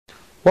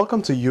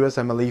Welcome to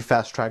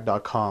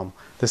USMLEFasttrack.com.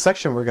 The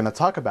section we're going to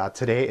talk about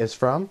today is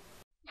from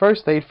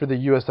First Aid for the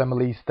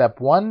USMLE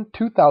Step 1,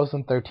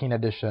 2013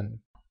 edition.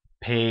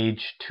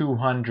 Page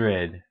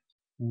 200.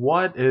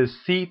 What is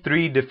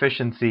C3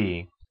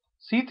 deficiency?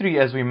 C3,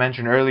 as we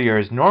mentioned earlier,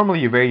 is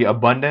normally very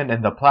abundant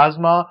in the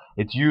plasma.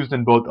 It's used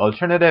in both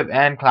alternative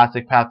and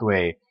classic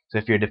pathway. So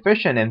if you're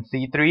deficient in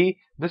C3,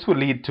 this would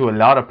lead to a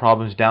lot of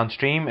problems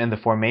downstream in the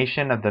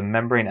formation of the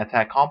membrane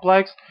attack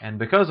complex. And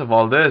because of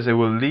all this, it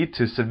will lead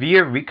to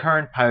severe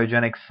recurrent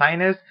pyogenic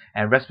sinus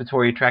and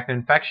respiratory tract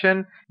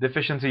infection.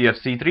 Deficiency of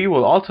C3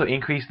 will also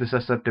increase the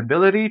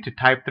susceptibility to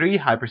type 3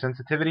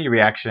 hypersensitivity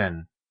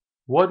reaction.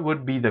 What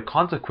would be the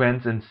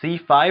consequence in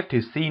C5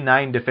 to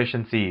C9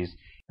 deficiencies?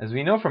 As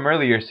we know from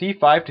earlier,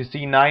 C5 to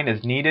C9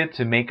 is needed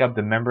to make up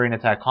the membrane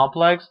attack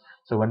complex,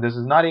 so when this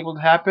is not able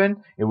to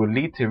happen, it would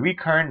lead to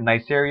recurrent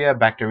Neisseria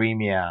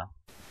bacteremia.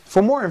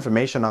 For more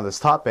information on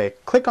this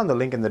topic, click on the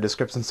link in the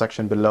description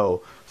section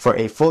below. For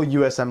a full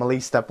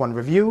USMLE Step 1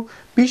 review,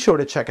 be sure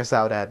to check us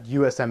out at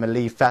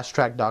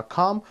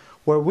USMLEFasttrack.com,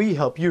 where we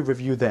help you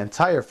review the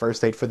entire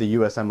first aid for the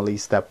USMLE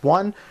Step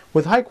 1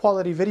 with high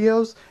quality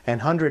videos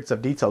and hundreds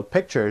of detailed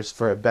pictures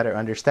for a better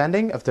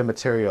understanding of the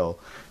material.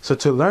 So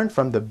to learn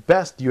from the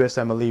best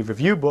USMLE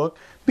review book,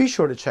 be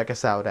sure to check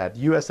us out at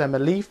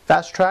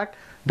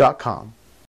USMLEFasttrack.com.